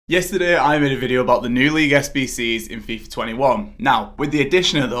Yesterday I made a video about the new league SBCs in FIFA 21. Now, with the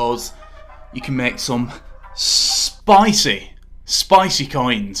addition of those, you can make some spicy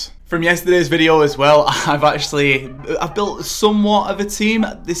coins. From yesterday's video as well, I've built somewhat of a team.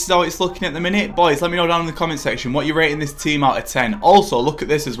 This is how it's looking at the minute. Boys, let me know down in the comment section what you're rating this team out of 10. Also, look at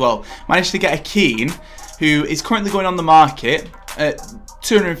this as well. Managed to get a Keane, who is currently going on the market at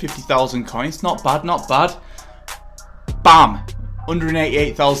 250,000 coins. Not bad, not bad. Bam!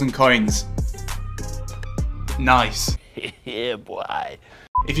 188,000 coins. Nice. Yeah, boy.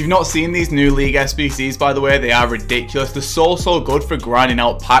 If you've not seen these new league SBCs, by the way, they are ridiculous. They're so good for grinding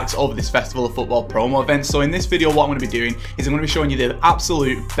out packs over this Festival of FUTBall promo event. So in this video, what I'm going to be doing is I'm going to be showing you the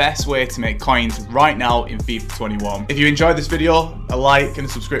absolute best way to make coins right now in FIFA 21. If you enjoyed this video, a like and a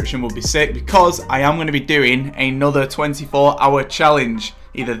subscription would be sick, because I am going to be doing another 24-hour challenge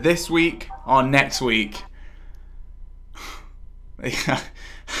either this week or next week.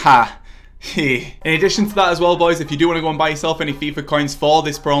 Ha. In addition to that as well, boys, if you do want to go and buy yourself any FIFA coins for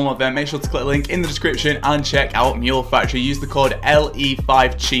this promo event, make sure to click the link in the description and check out Mule Factory. Use the code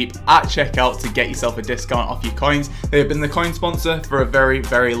LE5CHEAP at checkout to get yourself a discount off your coins. They have been the coin sponsor for a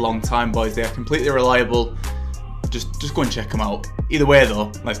very long time, boys. They are completely reliable. Just go and check them out. Either way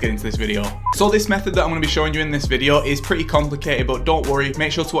though, let's get into this video. So this method that I'm going to be showing you in this video is pretty complicated, but don't worry,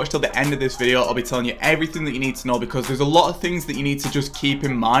 make sure to watch till the end of this video. I'll be telling you everything that you need to know, because there's a lot of things that you need to just keep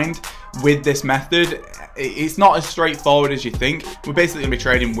in mind with this method. It's not as straightforward as you think. We're basically going to be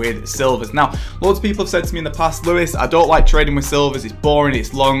trading with silvers. Now, loads of people have said to me in the past, Lewis, I don't like trading with silvers, it's boring,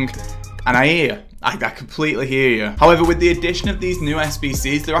 it's long, and I hear you. I completely hear you. However, with the addition of these new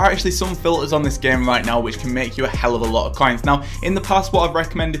SBCs, there are actually some filters on this game right now which can make you a hell of a lot of coins. Now, in the past, what I've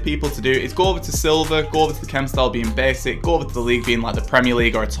recommended people to do is go over to silver, go over to the chem style being basic, go over to the league being like the Premier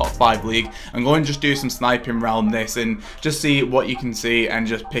League or a top 5 league, and go and just do some sniping around this and just see what you can see and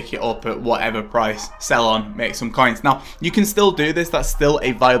just pick it up at whatever price, sell on, make some coins. Now, you can still do this, that's still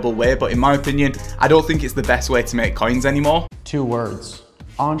a viable way, but in my opinion, I don't think it's the best way to make coins anymore. 2 words.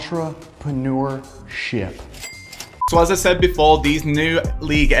 Entrepreneurship. So as I said before, these new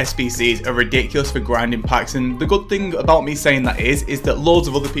league SBCs are ridiculous for grinding packs, and the good thing about me saying that is that loads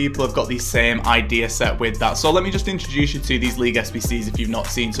of other people have got the same idea set with that. So let me just introduce you to these league SBCs if you've not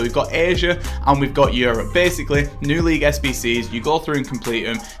seen. So we've got Asia and we've got Europe. Basically, new league SBCs, you go through and complete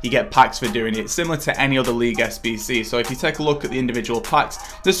them, you get packs for doing it, similar to any other league SBC. So if you take a look at the individual packs,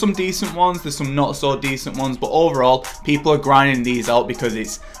 there's some decent ones, there's some not so decent ones, but overall, people are grinding these out because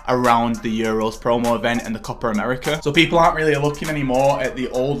it's around the Euros promo event and the Copa America. So people aren't really looking anymore at the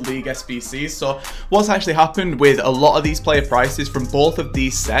old league SBCs. So what's actually happened with a lot of these player prices from both of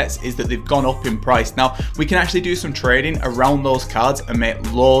these sets is that they've gone up in price. Now, we can actually do some trading around those cards and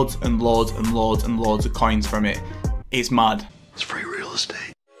make loads of coins from it. It's mad. It's free real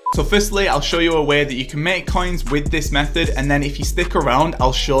estate. So firstly, I'll show you a way that you can make coins with this method, and then if you stick around,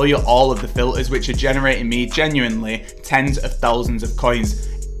 I'll show you all of the filters which are generating me genuinely tens of thousands of coins.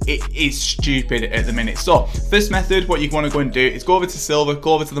 It is stupid at the minute. So first method, what you want to go and do is go over to silver,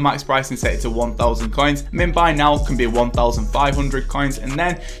 go over to the max price and set it to 1,000 coins. Min buy now can be 1,500 coins, and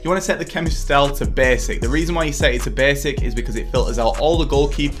then you want to set the chemistry style to basic. The reason why you set it to basic is because it filters out all the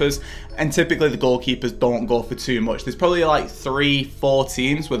goalkeepers, and typically the goalkeepers don't go for too much. There's probably like 3-4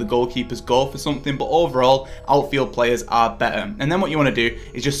 teams where the goalkeepers go for something, but overall outfield players are better. And then what you want to do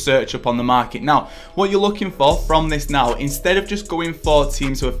is just search up on the market. Now, what you're looking for from this now, instead of just going for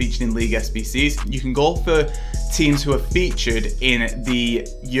teams who are featured in league SBCs, you can go for teams who are featured in the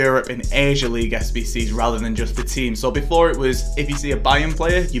Europe and Asia league SBCs rather than just the team. So before it was, if you see a Bayern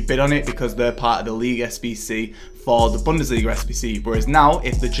player, you bid on it because they're part of the league SBC for the Bundesliga SBC, whereas now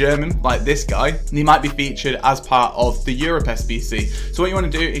if the German, like this guy, they might be featured as part of the Europe SBC. So what you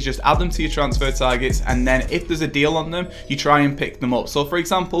want to do is just add them to your transfer targets, and then if there's a deal on them, you try and pick them up. So for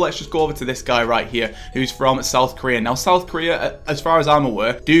example, let's just go over to this guy right here who's from South Korea. Now South Korea, as far as I'm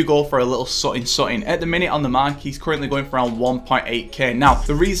aware, do go for a little something. At the minute on the market, he's currently going for around 1.8k. Now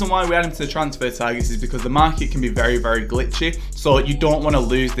the reason why we add him to the transfer targets is because the market can be very glitchy, so you don't want to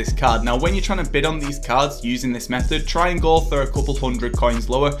lose this card. Now when you're trying to bid on these cards using this method, try and go for a couple hundred coins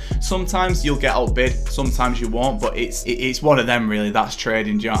lower. Sometimes you'll get outbid, sometimes you won't, but it's one of them really. That's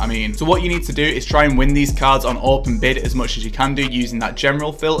trading, do you know what I mean? So what you need to do is try and win these cards on open bid as much as you can do using that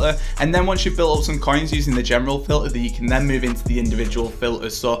general filter, and then once you've built up some coins using the general filter, then you can then move into the individual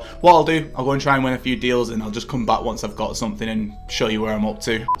filters. So what I'll do, I'll go and try and win a few deals, and I'll just come back once I've got something and show you where I'm up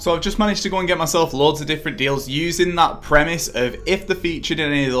to. So I've just managed to go and get myself loads of different deals using that premise of if they're featured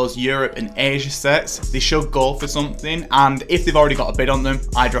in any of those Europe and Asia sets, they should go for something, and if they've already got a bid on them,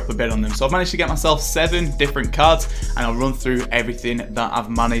 I drop a bid on them. So I've managed to get myself 7 different cards, and I'll run through everything that I've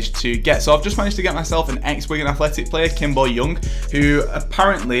managed to get. So I've just managed to get myself an ex-Wigan Athletic player, Kimbo Young, who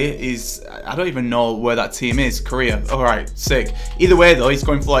apparently is, I don't even know where that team is, Korea. Alright, sick. Either way though, he's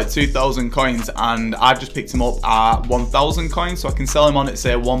going for like 2,000 coins, and I've just picked him up at 1,000 coins, so I can sell him on at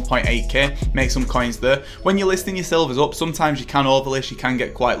say 1.8k, make some coins there. When you're listing your silvers up, sometimes you can overlist, you can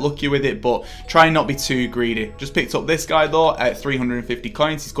get quite lucky with it, but try and not be too greedy. Just picked up this guy though at 350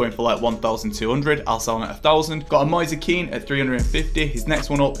 coins, he's going for like 1,200, I'll sell him at 1,000. Got a Moise Keane at 350, his next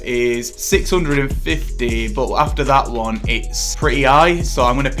one up is 650, but after that one it's pretty high, so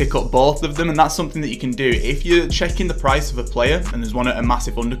I'm going to pick up both of them, and that's something that you can do. If you're checking the price of a player and there's one at a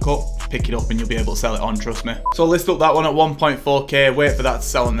massive undercut, pick it up and you'll be able to sell it on, trust me. So I'll list up that one at 1.4k, wait for that to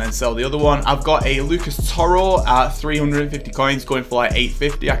sell and then sell the other one. I've got a Lucas Toro at 350 coins going for like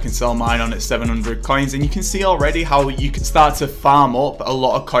 850. I can sell mine on at 700 coins, and you can see already how you can start to farm up a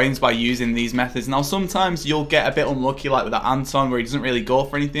lot of coins by using these methods. Now sometimes you'll get a bit unlucky like with that Anton where he doesn't really go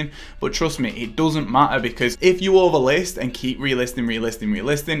for anything, but trust me, it doesn't matter, because if you overlist and keep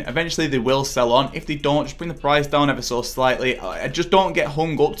relisting, eventually they will sell on. If they don't, just bring the price down ever so slightly. Just don't get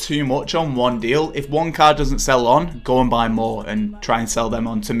hung up too much on one deal. If one card doesn't sell on, go and buy more and try and sell them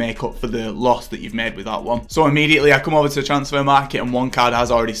on to make up for the loss that you've made with that one. So immediately I come over to the transfer market and one card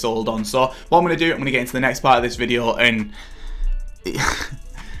has already sold on. So what I'm going to do, I'm going to get into the next part of this video, and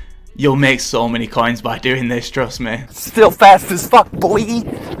you'll make so many coins by doing this, trust me. Still fast as fuck, boy.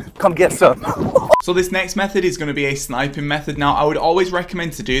 Come get some. So this next method is going to be a sniping method. Now I would always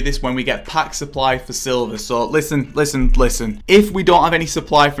recommend to do this when we get pack supply for silver. So listen. If we don't have any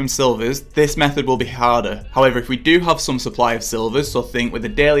supply from silvers, this method will be harder. However, if we do have some supply of silvers, so think with a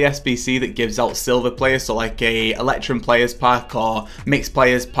daily SBC that gives out silver players, so like a Electrum players pack or mixed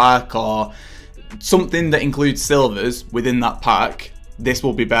players pack or something that includes silvers within that pack, this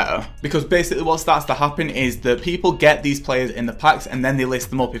will be better. Because basically what starts to happen is that people get these players in the packs and then they list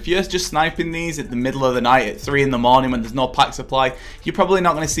them up. If you're just sniping these at the middle of the night at 3 in the morning when there's no pack supply, you're probably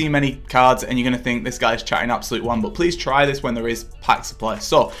not going to see many cards and you're going to think this guy's chatting absolute one. But please try this when there is pack supply.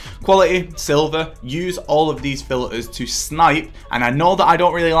 So quality, silver, use all of these filters to snipe. And I know that I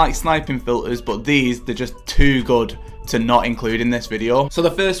don't really like sniping filters, but these, they're just too good to not include in this video. So the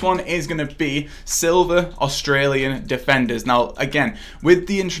first one is going to be silver Australian defenders. Now again, with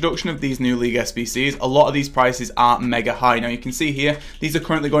the introduction of these new league SBCs, a lot of these prices are mega high. Now you can see here, these are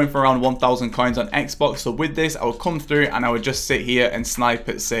currently going for around 1,000 coins on Xbox. So with this, I would come through and I would just sit here and snipe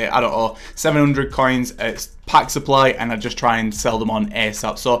at, say, I don't know, 700 coins at pack supply, and I just try and sell them on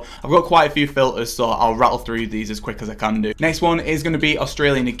ASAP. So I've got quite a few filters, so I'll rattle through these as quick as I can do. Next one is going to be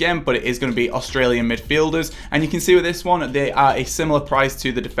Australian again, but it is going to be Australian midfielders, and you can see with this one they are a similar price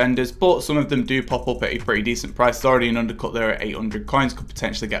to the defenders, but some of them do pop up at a pretty decent price. It's already an undercut there at 800 coins, could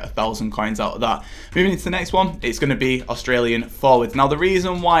potentially get 1,000 coins out of that. Moving into the next one, it's going to be Australian forwards. Now the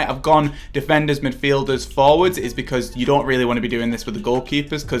reason why I've gone defenders, midfielders, forwards is because you don't really want to be doing this with the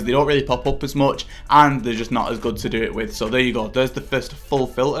goalkeepers because they don't really pop up as much and they're just not as good to do it with. So there you go, there's the first full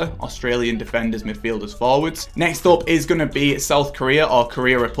filter: Australian defenders, midfielders, forwards. Next up is going to be South Korea, or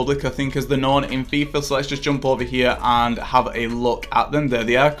Korea Republic I think as they're known in FIFA. So let's just jump over here and have a look at them. There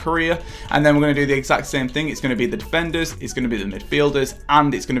they are, Korea. And then we're going to do the exact same thing. It's going to be the defenders, it's going to be the midfielders,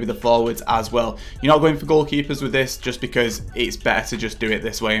 and it's going to be the forwards as well. You're not going for goalkeepers with this just because it's better to just do it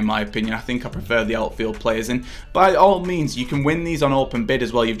this way in my opinion. I think I prefer the outfield players, and by all means you can win these on open bid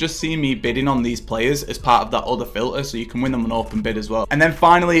as well. You've just seen me bidding on these players as part of that other filter, so you can win them on open bid as well. And then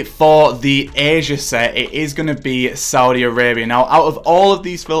finally for the Asia set, it is going to be Saudi Arabia. Now out of all of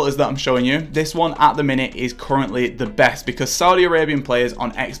these filters that I'm showing you, this one at the minute is currently the best, because Saudi Arabian players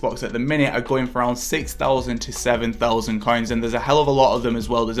on Xbox at the minute are going for around 6,000 to 7,000 coins, and there's a hell of a lot of them as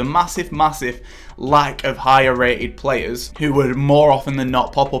well. There's a massive lack of higher rated players who would more often than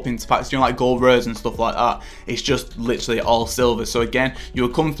not pop up into packs, like gold rares and stuff like that. It's just literally all silver. So again, you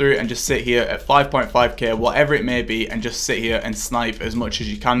would come through and just sit here at 5.5k, whatever it may be, and just sit here and snipe as much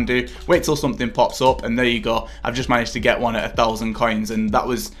as you can do. Wait till something pops up, and there you go. I've just managed to get one at 1,000 coins, and that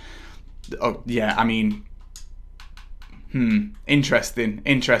was, oh yeah, I mean, interesting.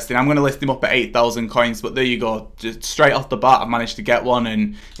 I'm going to list him up at 8,000 coins, but there you go. Just straight off the bat, I've managed to get one,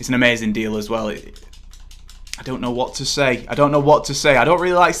 and it's an amazing deal as well. I don't know what to say. I don't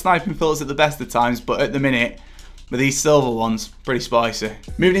really like sniping filters at the best of times, but at the minute, But these silver ones, pretty spicy.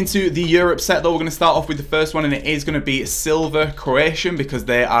 Moving into the Europe set though, we're going to start off with the first one, and it is going to be silver Croatian because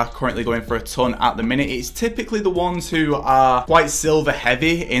they are currently going for a ton at the minute. It's typically the ones who are quite silver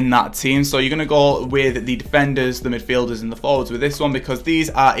heavy in that team. So you're going to go with the defenders, the midfielders and the forwards with this one because these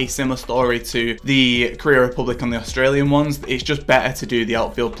are a similar story to the Korea Republic and the Australian ones. It's just better to do the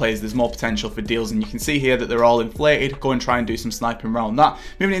outfield players. There's more potential for deals, and you can see here that they're all inflated. Go and try and do some sniping around that.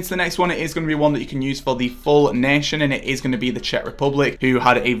 Moving into the next one, it is going to be one that you can use for the full nation, and it is going to be the Czech Republic, who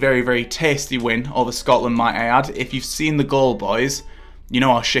had a very, very tasty win over Scotland, might I add. If you've seen the goal, boys, you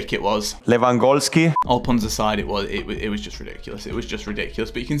know how chic it was. Lewandowski. All puns aside, it was just ridiculous. It was just ridiculous.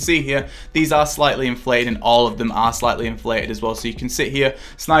 But you can see here, these are slightly inflated, and all of them are slightly inflated as well. So you can sit here,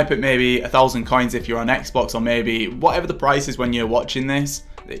 snipe at maybe 1,000 coins if you're on Xbox, or maybe whatever the price is when you're watching this.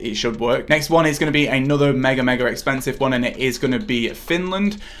 It should work. Next one is going to be another mega expensive one, and it is going to be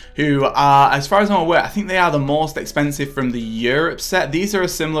Finland, who are, as far as I'm aware, I think they are the most expensive from the Europe set. These are a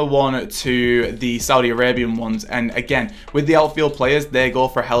similar one to the Saudi Arabian ones, and again, with the outfield players, they go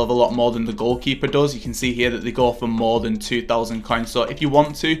for a hell of a lot more than the goalkeeper does. You can see here that they go for more than 2,000 coins. So if you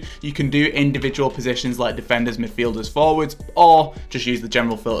want to, you can do individual positions like defenders, midfielders, forwards, or just use the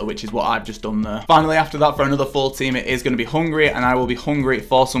general filter, which is what I've just done there. Finally, after that, for another full team, it is going to be Hungary, and I will be Hungary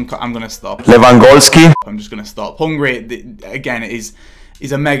for some. I'm going to stop. Lewandowski. I'm just going to stop. Hungary, again, is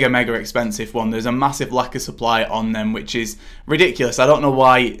a mega expensive one. There's a massive lack of supply on them, which is ridiculous. I don't know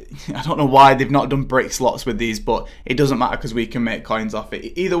why they've not done brick slots with these, but it doesn't matter because we can make coins off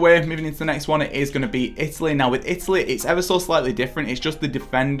it. Either way, moving into the next one, it is going to be Italy. Now with Italy, it's ever so slightly different. It's just the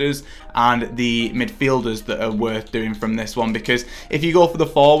defenders and the midfielders that are worth doing from this one, because if you go for the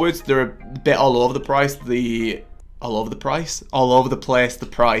forwards, they're a bit all over the price. All over the place, the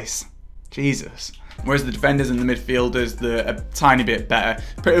price. Jesus. Whereas the defenders and the midfielders, they're a tiny bit better.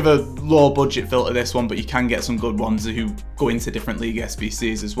 Bit of a low budget filter this one, but you can get some good ones who go into different league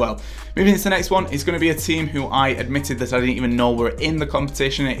SBCs as well. Moving into the next one, it's going to be a team who I admitted that I didn't even know were in the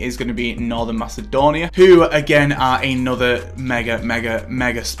competition. It is going to be Northern Macedonia, who again are another mega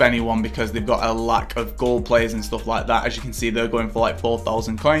spenny one because they've got a lack of goal players and stuff like that. As you can see, they're going for like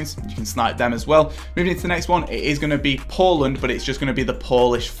 4,000 coins. You can snipe them as well. Moving into the next one, it is going to be Poland, but it's just going to be the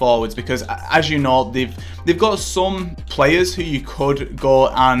Polish forwards because, as you know, they've got some players who you could go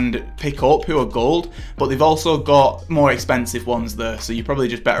and pick up who are gold, but they've also got more expensive ones there, so you're probably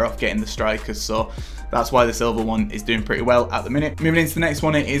just better off getting the strikers. So that's why the silver one is doing pretty well at the minute. Moving into the next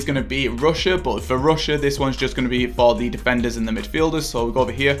one, it is going to be Russia, but for Russia, this one's just going to be for the defenders and the midfielders. So we go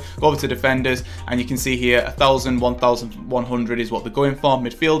over here, go over to defenders, and you can see here 1,000, 1,100 is what they're going for.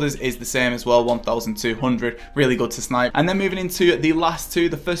 Midfielders is the same as well, 1,200. Really good to snipe. And then moving into the last two,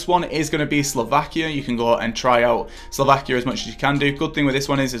 the first one is going to be Slovakia. You can go and try out Slovakia as much as you can do. Good thing with this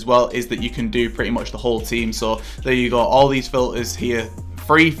one is as well is that you can do pretty much the whole team. So there you go, all these filters here,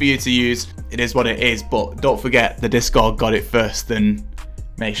 free for you to use. It is what it is, but don't forget the Discord got it first, and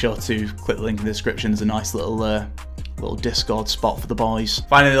make sure to click the link in the description. There's a nice little Discord spot for the boys.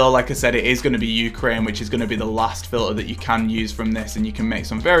 Finally though, like I said, it is going to be Ukraine, which is going to be the last filter that you can use from this, and you can make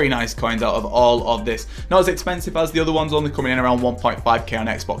some very nice coins out of all of this. Not as expensive as the other ones, only coming in around 1.5k on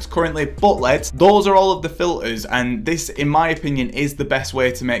Xbox currently, but those are all of the filters, and this, in my opinion, is the best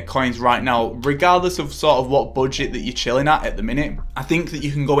way to make coins right now, regardless of sort of what budget that you're chilling at the minute. I think that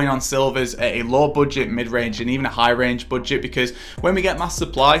you can go in on silvers at a low budget, mid-range, and even a high-range budget, because when we get mass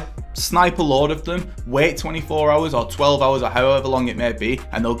supply, snipe a load of them, wait 24 hours or 12 hours or however long it may be,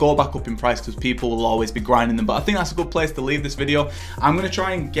 and they'll go back up in price because people will always be grinding them. But I think that's a good place to leave this video. I'm going to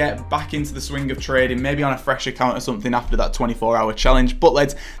try and get back into the swing of trading, maybe on a fresh account or something after that 24-hour challenge.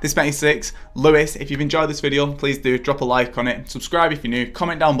 But this 26, Lewis, if you've enjoyed this video, please do drop a like on it, subscribe if you're new,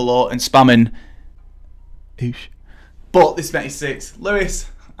 comment down below and spam in. But this 26, Lewis,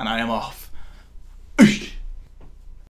 and I am off.